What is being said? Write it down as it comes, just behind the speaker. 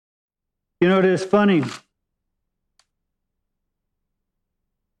You know, it is funny.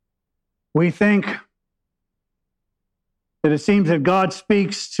 We think that it seems that God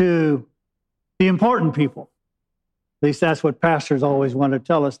speaks to the important people. At least that's what pastors always want to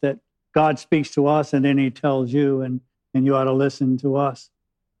tell us, that God speaks to us and then he tells you and you ought to listen to us.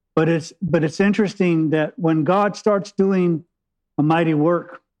 But it's interesting that when God starts doing a mighty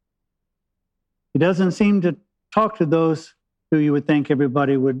work, he doesn't seem to talk to those who you would think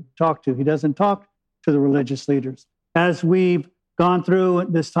everybody would talk to. He doesn't talk to the religious leaders. As we've gone through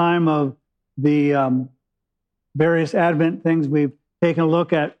this time of the various Advent things, we've taken a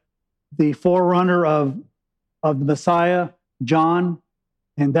look at the forerunner of the Messiah, John,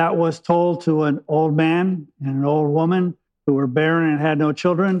 and that was told to an old man and an old woman who were barren and had no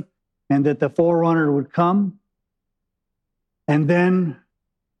children, and that the forerunner would come. And then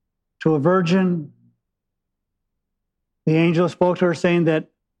to a virgin, the angel spoke to her saying that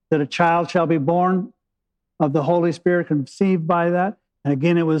a child shall be born of the Holy Spirit, conceived by that. And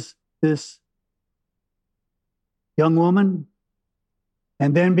again, it was this young woman.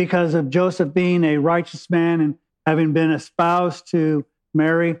 And then because of Joseph being a righteous man and having been espoused to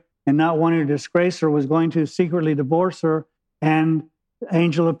Mary and not wanting to disgrace her, was going to secretly divorce her. And the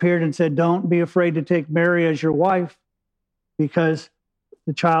angel appeared and said, don't be afraid to take Mary as your wife, because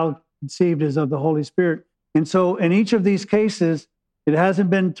the child conceived is of the Holy Spirit. And so in each of these cases, it hasn't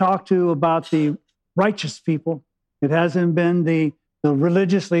been talked to about the righteous people. It hasn't been the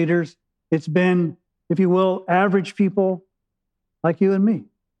religious leaders. It's been, if you will, average people like you and me.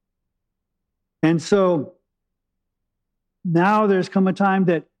 And so now there's come a time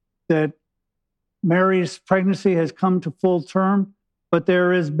that Mary's pregnancy has come to full term, but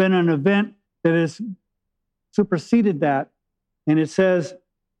there has been an event that has superseded that. And it says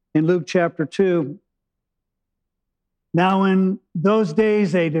in Luke chapter 2, now in those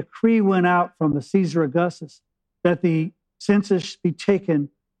days a decree went out from the Caesar Augustus that the census be taken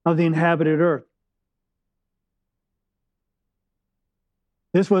of the inhabited earth.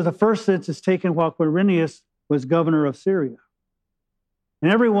 This was the first census taken while Quirinius was governor of Syria.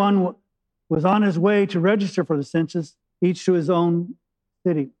 And everyone was on his way to register for the census, each to his own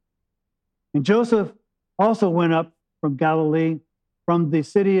city. And Joseph also went up from Galilee, from the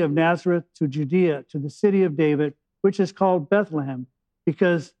city of Nazareth to Judea, to the city of David, which is called Bethlehem,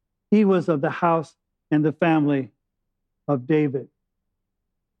 because he was of the house and the family of David,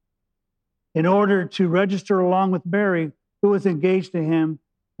 in order to register along with Mary, who was engaged to him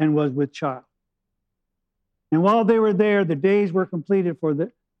and was with child. And while they were there, the days were completed for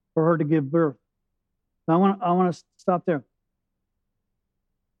her to give birth. So I want to stop there.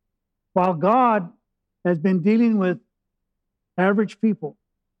 While God has been dealing with average people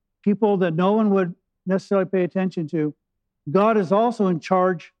that no one would necessarily pay attention to, God is also in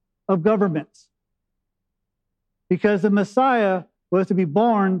charge of governments, because the Messiah was to be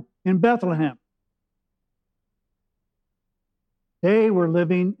born in Bethlehem. They were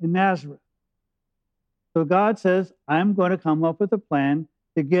living in Nazareth. So God says, I'm going to come up with a plan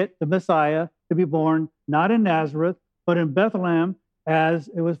to get the Messiah to be born not in Nazareth, but in Bethlehem, as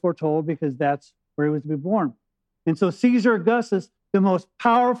it was foretold, because that's where he was to be born. And so Caesar Augustus, the most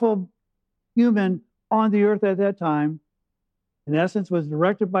powerful human on the earth at that time, in essence, was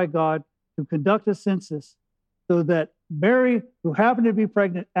directed by God to conduct a census, so that Mary, who happened to be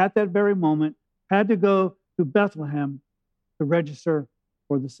pregnant at that very moment, had to go to Bethlehem to register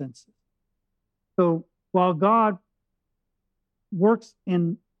for the census. So while God works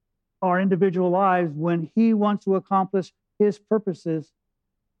in our individual lives, when he wants to accomplish his purposes,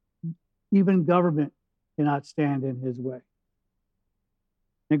 even government cannot stand in his way.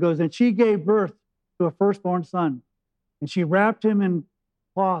 And it goes, and she gave birth to a firstborn son, and she wrapped him in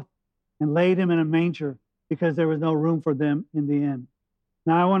cloth and laid him in a manger, because there was no room for them in the inn.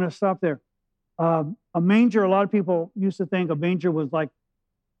 Now I want to stop there. A manger, a lot of people used to think a manger was like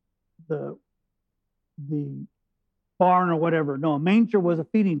the barn or whatever. No, a manger was a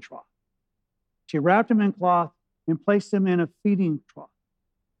feeding trough. She wrapped him in cloth and placed him in a feeding trough.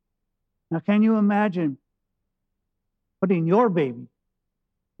 Now, can you imagine putting your baby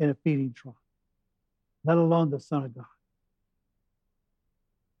in a feeding trough, let alone the Son of God?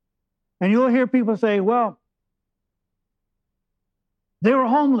 And you'll hear people say, well, they were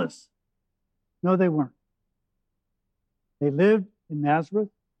homeless. No, they weren't. They lived in Nazareth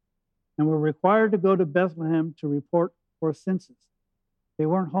and were required to go to Bethlehem to report for a census. They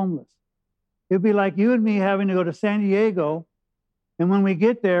weren't homeless. It'd be like you and me having to go to San Diego, and when we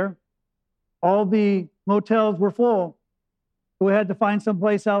get there, all the motels were full. So we had to find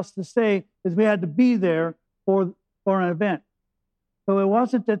someplace else to stay, because we had to be there for an event. So it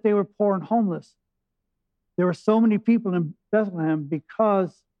wasn't that they were poor and homeless. There were so many people in Bethlehem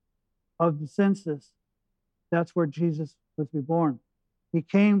because of the census. That's where Jesus was to be born. He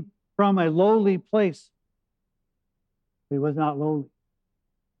came from a lowly place. He was not lowly.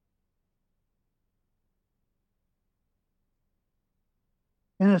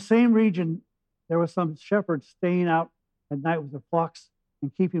 In the same region, there were some shepherds staying out at night with their flocks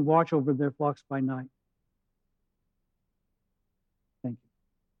and keeping watch over their flocks by night. Thank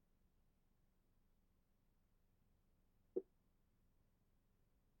you.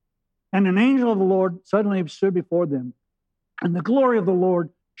 And an angel of the Lord suddenly stood before them, and the glory of the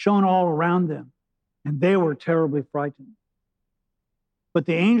Lord shone all around them, and they were terribly frightened. But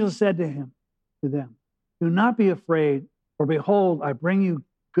the angel said to them, "Do not be afraid, for behold, I bring you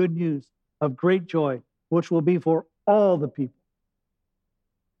good news of great joy, which will be for all the people.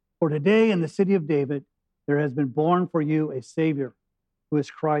 For today in the city of David, there has been born for you a Savior, who is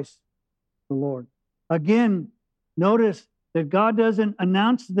Christ the Lord." Again, notice that God doesn't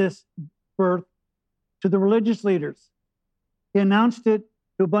announce this birth to the religious leaders. He announced it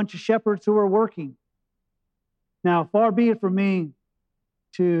to a bunch of shepherds who were working. Now, far be it from me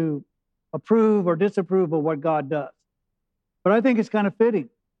to approve or disapprove of what God does. But I think it's kind of fitting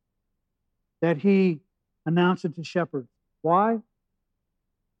that he announced it to shepherds. Why?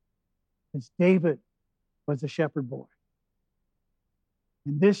 Because David was a shepherd boy.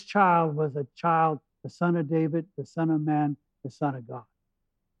 And this child was a child, the son of David, the son of man, the son of God.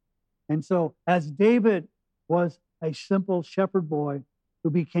 And so as David was a simple shepherd boy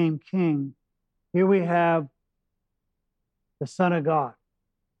who became king, here we have the Son of God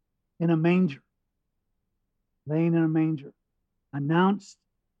in a manger, laying in a manger, announced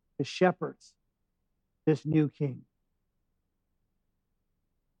to shepherds this new king.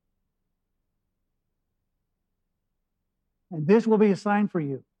 And this will be a sign for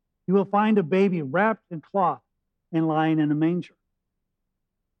you. You will find a baby wrapped in cloth and lying in a manger.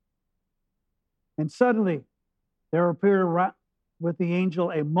 And suddenly there appeared with the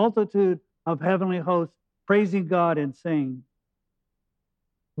angel a multitude of heavenly hosts praising God and saying,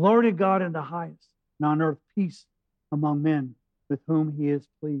 "Glory to God in the highest, and on earth peace among men with whom he is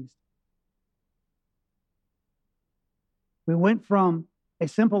pleased." We went from a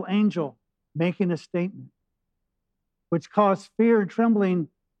simple angel making a statement, which caused fear and trembling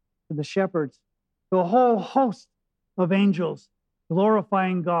to the shepherds, to a whole host of angels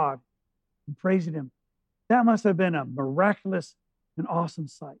glorifying God and praising him. That must have been a miraculous and awesome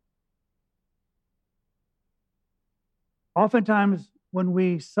sight. Oftentimes, when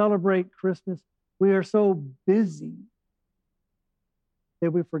we celebrate Christmas, we are so busy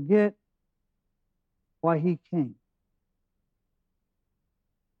that we forget why he came.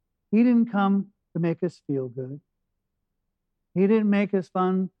 He didn't come to make us feel good. He didn't make us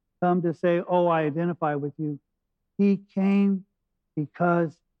come to say, "Oh, I identify with you." He came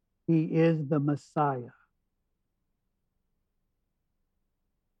because he is the Messiah.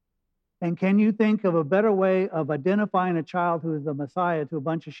 And can you think of a better way of identifying a child who is the Messiah to a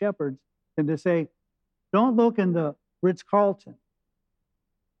bunch of shepherds than to say, don't look in the Ritz-Carlton,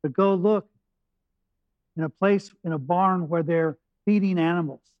 but go look in a place, in a barn where they're feeding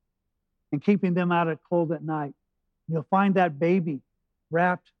animals and keeping them out of cold at night. You'll find that baby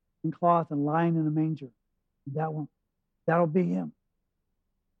wrapped in cloth and lying in a manger. That'll be him.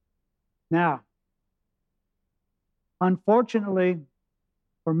 Now, unfortunately,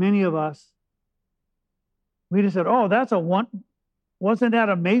 for many of us, we just said, "Oh, wasn't that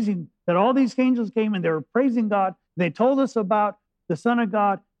amazing that all these angels came and they were praising God? They told us about the Son of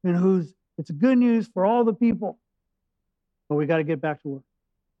God and it's good news for all the people." But we got to get back to work.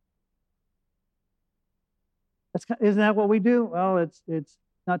 Isn't that what we do? Well, it's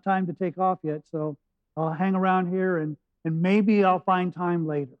not time to take off yet, so I'll hang around here and maybe I'll find time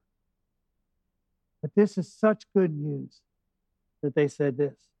later. But this is such good news that they said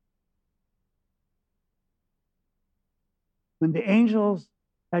this. When the angels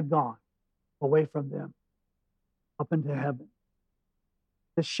had gone away from them up into heaven,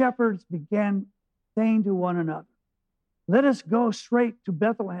 the shepherds began saying to one another, "Let us go straight to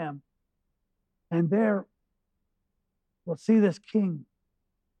Bethlehem, and there we'll see this king,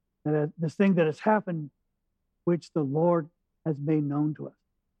 this thing that has happened, which the Lord has made known to us."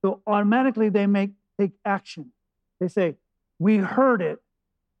 So automatically they take action. They say, "We heard it.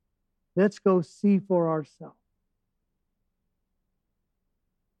 Let's go see for ourselves."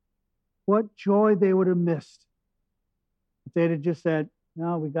 What joy they would have missed if they'd have just said,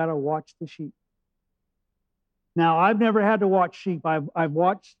 "No, we got to watch the sheep." Now, I've never had to watch sheep. I've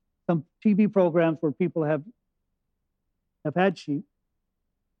watched some TV programs where people have had sheep,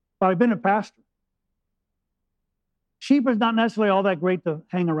 But I've been a pastor. Sheep is not necessarily all that great to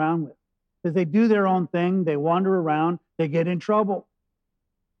hang around with because they do their own thing. They wander around. They get in trouble.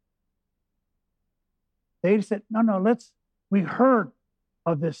 They said, no, we heard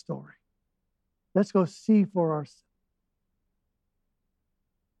of this story. Let's go see for ourselves.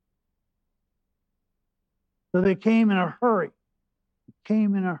 So they came in a hurry.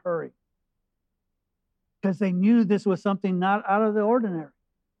 Because they knew this was something not out of the ordinary.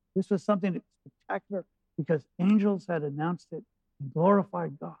 This was something spectacular because angels had announced it and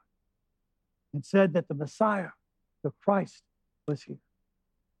glorified God and said that the Messiah, the Christ, was here.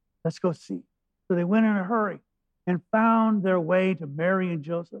 Let's go see. So they went in a hurry and found their way to Mary and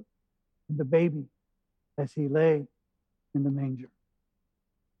Joseph and the baby as he lay in the manger.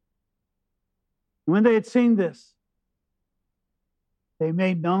 And when they had seen this, they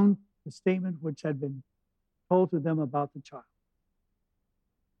made known the statement which had been told to them about the child.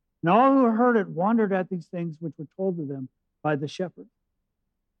 And all who heard it wondered at these things which were told to them by the shepherds.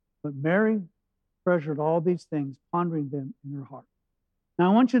 But Mary treasured all these things, pondering them in her heart.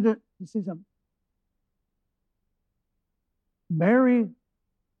 Now I want you to see something. Mary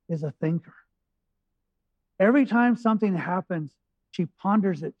is a thinker. Every time something happens, she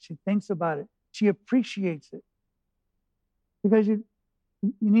ponders it, she thinks about it, she appreciates it. Because you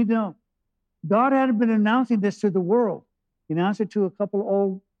need to know, God hadn't been announcing this to the world. He announced it to a couple of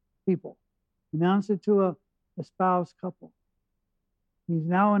old people. He announced it to a espoused couple. He's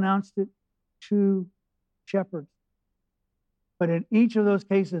now announced it to shepherds. But in each of those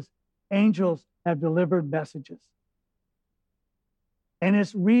cases, angels have delivered messages. And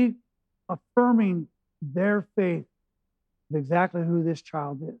it's reaffirming their faith of exactly who this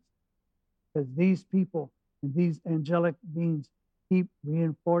child is. Because these people and these angelic beings keep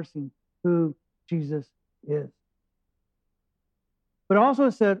reinforcing who Jesus is. But also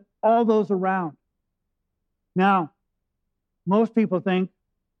it said all those around. Now, most people think,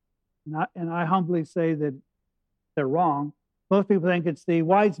 and I humbly say that they're wrong. Most people think it's the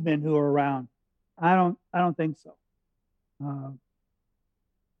wise men who are around. I don't think so.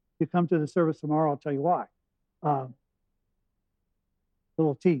 If you come to the service tomorrow, I'll tell you why.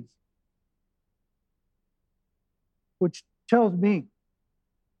 Little tease. Which tells me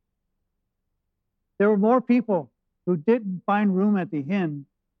there were more people who didn't find room at the inn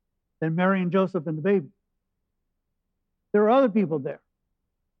than Mary and Joseph and the baby. There were other people there.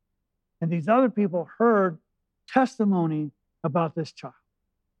 And these other people heard testimony about this child.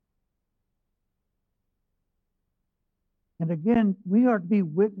 And again, we are to be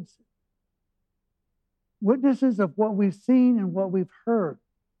witnesses. Witnesses of what we've seen and what we've heard.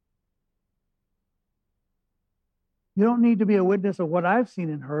 You don't need to be a witness of what I've seen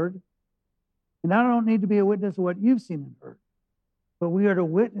and heard. And I don't need to be a witness of what you've seen and heard. But we are to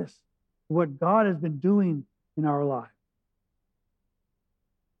witness what God has been doing in our lives.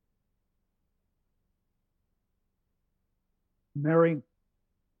 Mary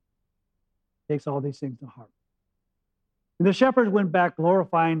takes all these things to heart. And the shepherds went back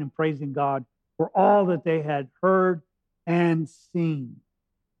glorifying and praising God for all that they had heard and seen,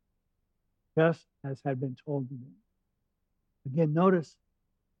 just as had been told to them. Again, notice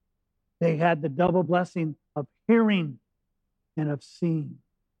they had the double blessing of hearing and of seeing.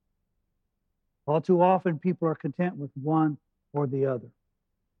 All too often, people are content with one or the other.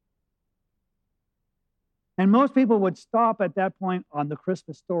 And most people would stop at that point on the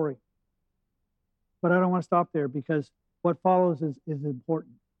Christmas story. But I don't want to stop there because what follows is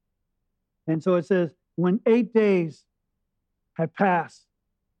important. And so it says, when 8 days had passed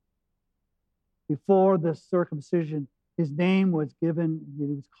before the circumcision, his name was given, he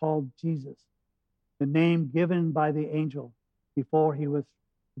was called Jesus, the name given by the angel before he was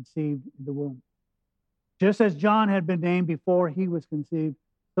conceived in the womb. Just as John had been named before he was conceived,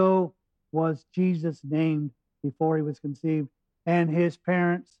 so was Jesus named before he was conceived. And his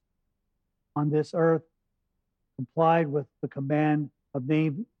parents on this earth complied with the command of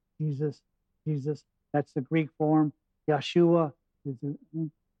name Jesus. Jesus, that's the Greek form. Yeshua,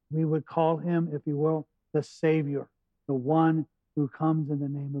 we would call him, if you will, the Savior, the one who comes in the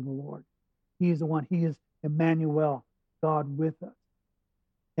name of the Lord. He is the one. He is Emmanuel, God with us.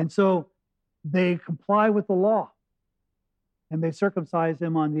 And so they comply with the law and they circumcise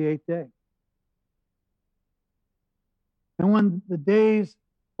him on the 8th day. And when the days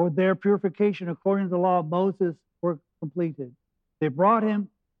for their purification according to the law of Moses were completed, they brought him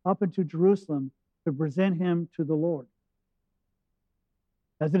up into Jerusalem to present him to the Lord.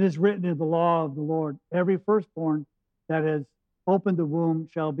 As it is written in the law of the Lord, every firstborn that has opened the womb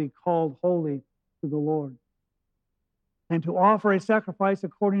shall be called holy to the Lord. and to offer a sacrifice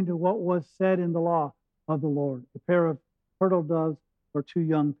according to what was said in the law of the Lord, a pair of turtle doves or 2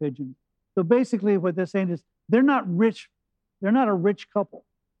 young pigeons. So basically what they're saying is they're not rich. They're not a rich couple.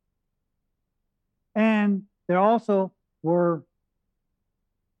 And they also were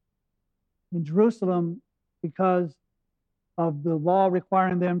in Jerusalem because of the law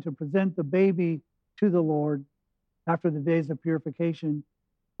requiring them to present the baby to the Lord after the days of purification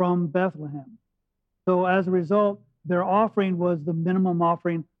from Bethlehem. So as a result, their offering was the minimum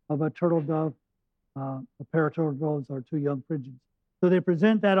offering of a turtle dove, a pair of turtle doves, or 2 young pigeons. So they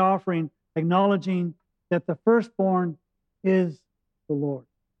present that offering, acknowledging that the firstborn is the Lord.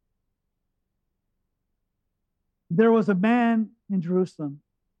 There was a man in Jerusalem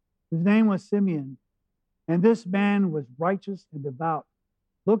whose name was Simeon, and this man was righteous and devout,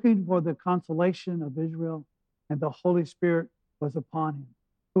 looking for the consolation of Israel, and the Holy Spirit was upon him.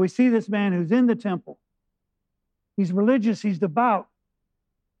 So we see this man who's in the temple. He's religious, he's devout,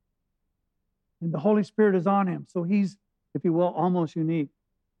 and the Holy Spirit is on him. So he's, if you will, almost unique.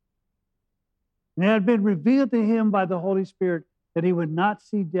 And it had been revealed to him by the Holy Spirit that he would not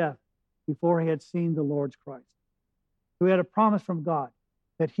see death before he had seen the Lord's Christ. So he had a promise from God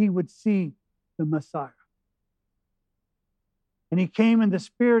that he would see the Messiah. And he came in the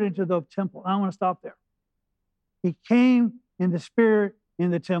Spirit into the temple. I want to stop there. He came in the Spirit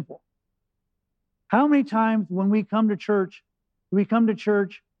in the temple. How many times when we come to church, do we come to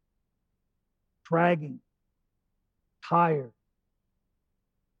church dragging, tired,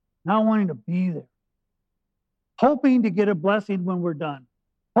 not wanting to be there, hoping to get a blessing when we're done,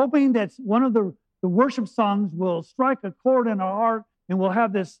 hoping that one of the worship songs will strike a chord in our heart and we'll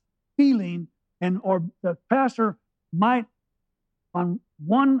have this feeling, or the pastor might, on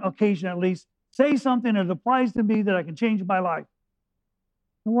one occasion at least, say something that applies to me that I can change my life.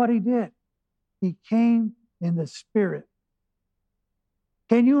 And what he did, he came in the Spirit.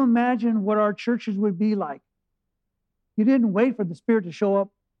 Can you imagine what our churches would be like? You didn't wait for the Spirit to show up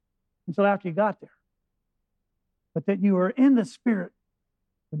until after you got there, but that you were in the Spirit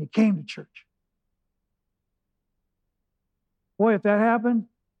when you came to church. Boy, if that happened,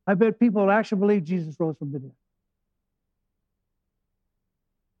 I bet people would actually believe Jesus rose from the dead.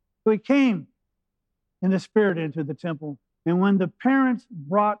 So he came in the Spirit into the temple. And when the parents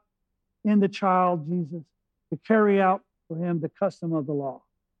brought in the child, Jesus, to carry out for him the custom of the law,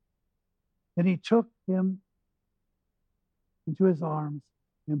 then he took him into his arms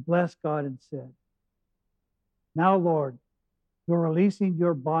and blessed God and said, "Now, Lord, you're releasing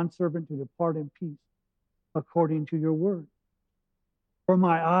your bondservant to depart in peace according to your word. For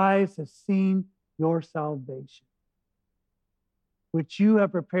my eyes have seen your salvation, which you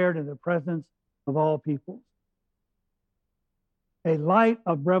have prepared in the presence of all peoples, a light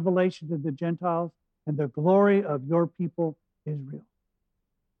of revelation to the Gentiles and the glory of your people Israel."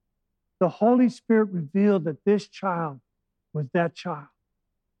 The Holy Spirit revealed that this child was that child,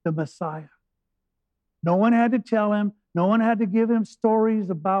 the Messiah. No one had to tell him. No one had to give him stories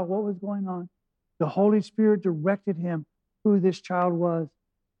about what was going on. The Holy Spirit directed him who this child was.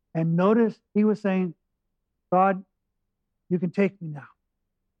 And notice he was saying, "God, you can take me now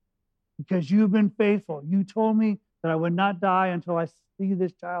because you've been faithful. You told me that I would not die until I see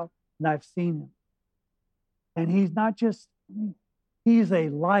this child, and I've seen him." And he's not just me. He's a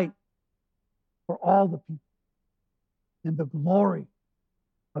light for all the people and the glory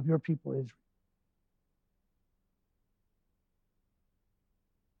of your people Israel.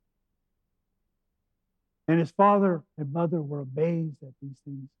 And his father and mother were amazed at these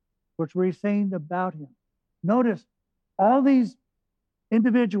things, which were saying about him. Notice all these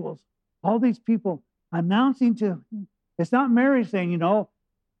individuals, all these people announcing to him. It's not Mary saying,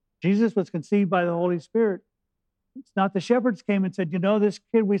 Jesus was conceived by the Holy Spirit. It's not the shepherds came and said, this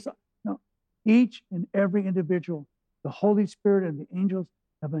kid we saw. No, each and every individual, the Holy Spirit and the angels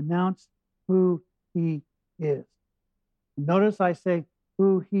have announced who he is. Notice I say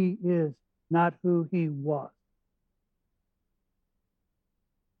who he is, not who he was.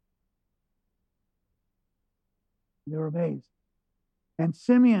 They were amazed. And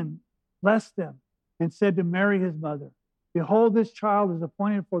Simeon blessed them and said to Mary, his mother, "Behold, this child is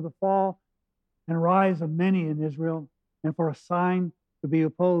appointed for the fall and rise of many in Israel, and for a sign to be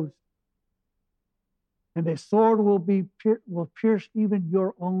opposed. And a sword will pierce even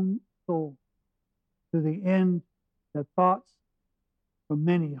your own soul, to the end that thoughts from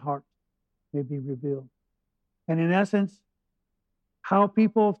many hearts may be revealed." And in essence, how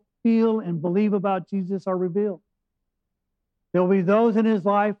people feel and believe about Jesus are revealed. There will be those in his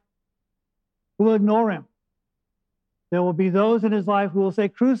life who will ignore him. There will be those in his life who will say,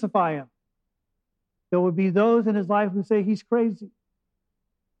 "Crucify him." There will be those in his life who say he's crazy.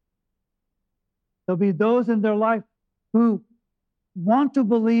 There'll be those in their life who want to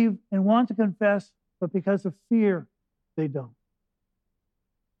believe and want to confess, but because of fear, they don't.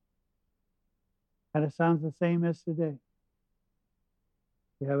 And it sounds the same as today.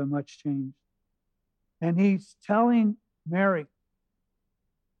 We haven't much changed. And he's telling Mary,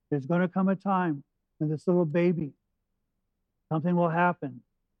 there's going to come a time when this little baby, something will happen.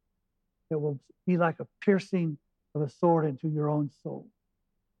 It will be like a piercing of a sword into your own soul.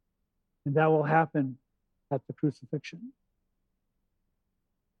 And that will happen at the crucifixion.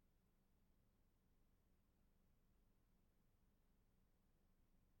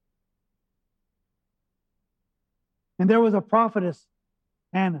 And there was a prophetess,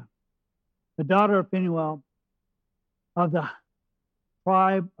 Hannah, the daughter of Peniel, of the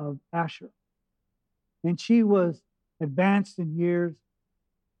tribe of Asher. And she was advanced in years.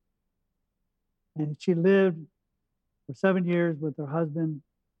 And she lived for 7 years with her husband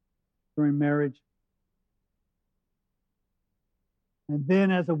during marriage. And then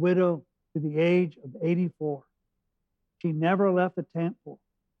as a widow to the age of 84, she never left the temple,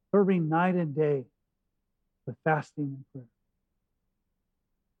 serving night and day with fasting and prayer.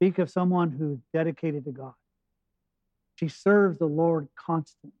 Speak of someone who's dedicated to God. She serves the Lord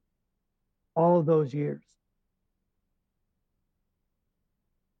constantly all of those years.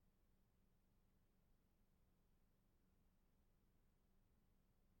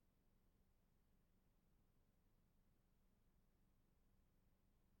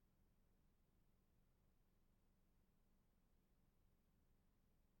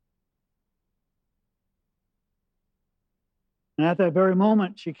 And at that very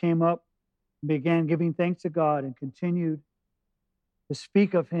moment, she came up and began giving thanks to God and continued to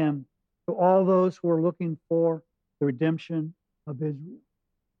speak of him to all those who are looking for the redemption of Israel.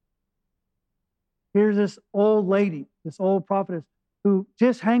 Here's this old lady, this old prophetess, who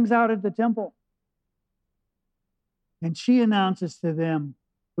just hangs out at the temple. And she announces to them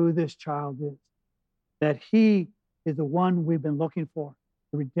who this child is, that he is the one we've been looking for,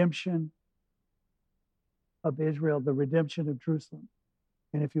 the redemption of Israel, the redemption of Jerusalem,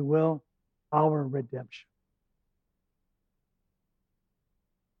 and if you will, our redemption.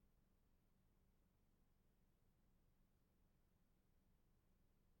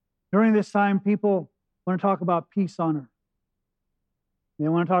 During this time, people want to talk about peace on earth. They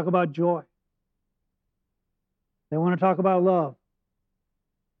want to talk about joy. They want to talk about love.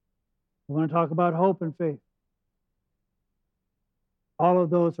 They want to talk about hope and faith. All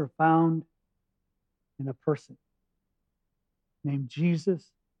of those are found in a person named Jesus,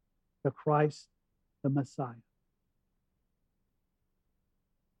 the Christ, the Messiah.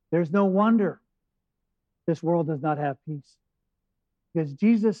 There's no wonder this world does not have peace, because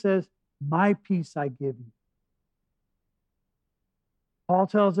Jesus says, my peace I give you. Paul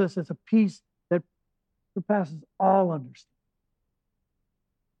tells us it's a peace that surpasses all understanding.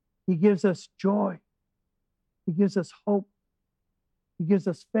 He gives us joy. He gives us hope. He gives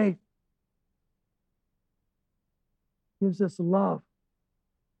us faith. He gives us love.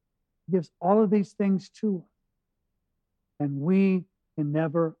 He gives all of these things to us. And we can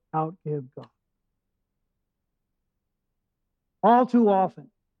never outgive God. All too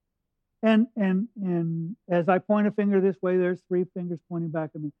often. And as I point a finger this way, there's 3 fingers pointing back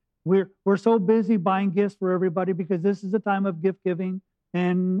at me. We're so busy buying gifts for everybody because this is a time of gift giving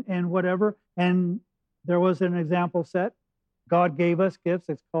and whatever. And there was an example set. God gave us gifts.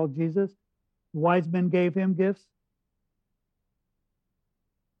 It's called Jesus. Wise men gave him gifts.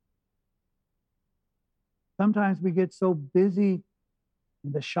 Sometimes we get so busy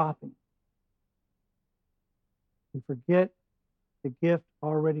in the shopping, we forget the gift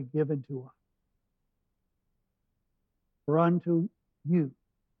already given to us. For unto you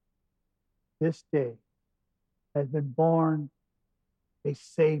this day has been born a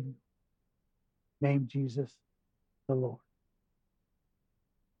Savior named Jesus the Lord.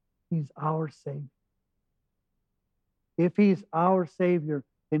 He's our Savior. If he's our Savior,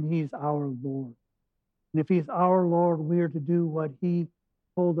 then he's our Lord. And if he's our Lord, we are to do what he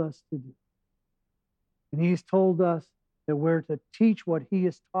told us to do. And he's told us that we're to teach what he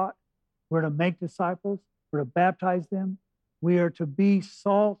has taught. We're to make disciples. We're to baptize them. We are to be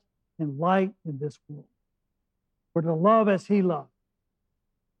salt and light in this world. We're to love as he loved.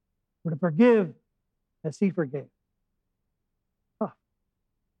 We're to forgive as he forgave.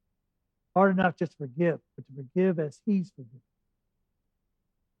 Hard enough just to forgive, but to forgive as he's forgiven.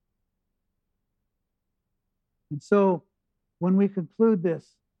 And so when we conclude this,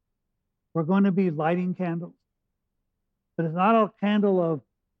 we're going to be lighting candles. But it's not a candle of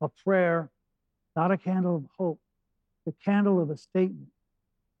a prayer not a candle of hope, the candle of a statement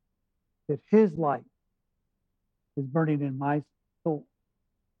that his light is burning in my soul.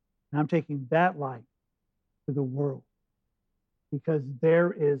 And I'm taking that light to the world because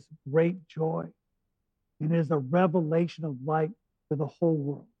there is great joy and it is a revelation of light to the whole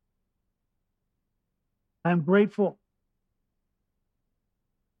world. I'm grateful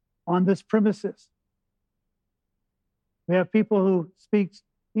on this premises. We have people who speak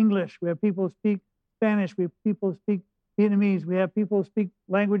English. We have people who speak Spanish. We have people who speak Vietnamese. We have people who speak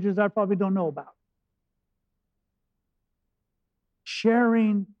languages I probably don't know about.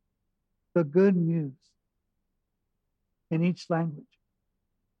 Sharing the good news in each language.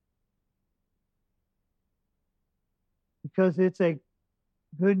 Because it's a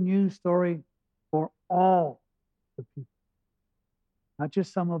good news story for all the people. Not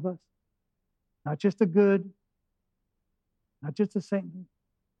just some of us, not just the good, not just the saintly,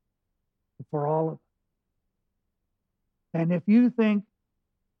 but for all of us. And if you think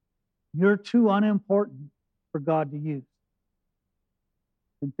you're too unimportant for God to use,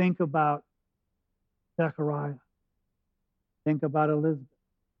 then think about Zechariah. Think about Elizabeth.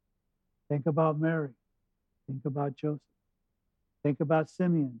 Think about Mary. Think about Joseph. Think about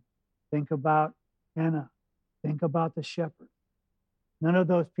Simeon. Think about Anna. Think about the shepherd. None of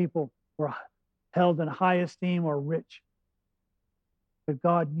those people were held in high esteem or rich, but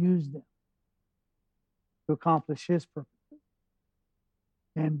God used them to accomplish his purposes.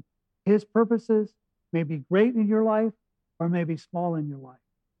 And his purposes may be great in your life or may be small in your life,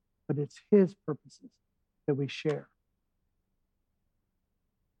 but it's his purposes that we share.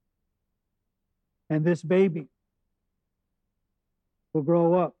 And this baby will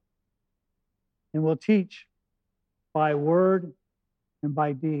grow up and will teach by word and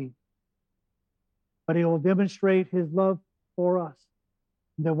by deed. But he will demonstrate his love for us,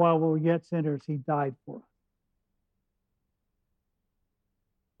 and that while we were yet sinners, he died for us.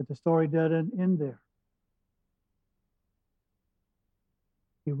 But the story doesn't end there.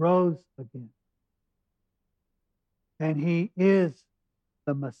 He rose again. And he is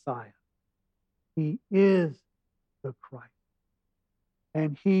the Messiah. He is the Christ.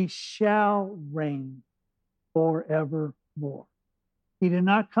 And he shall reign forevermore. He did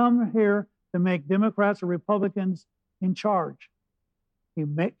not come here to make Democrats or Republicans in charge. He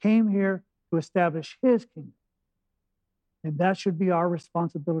came here to establish his kingdom. And that should be our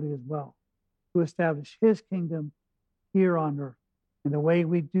responsibility as well, to establish his kingdom here on earth. And the way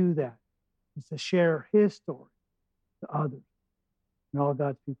we do that is to share his story to others. And all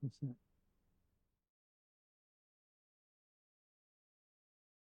God's people said.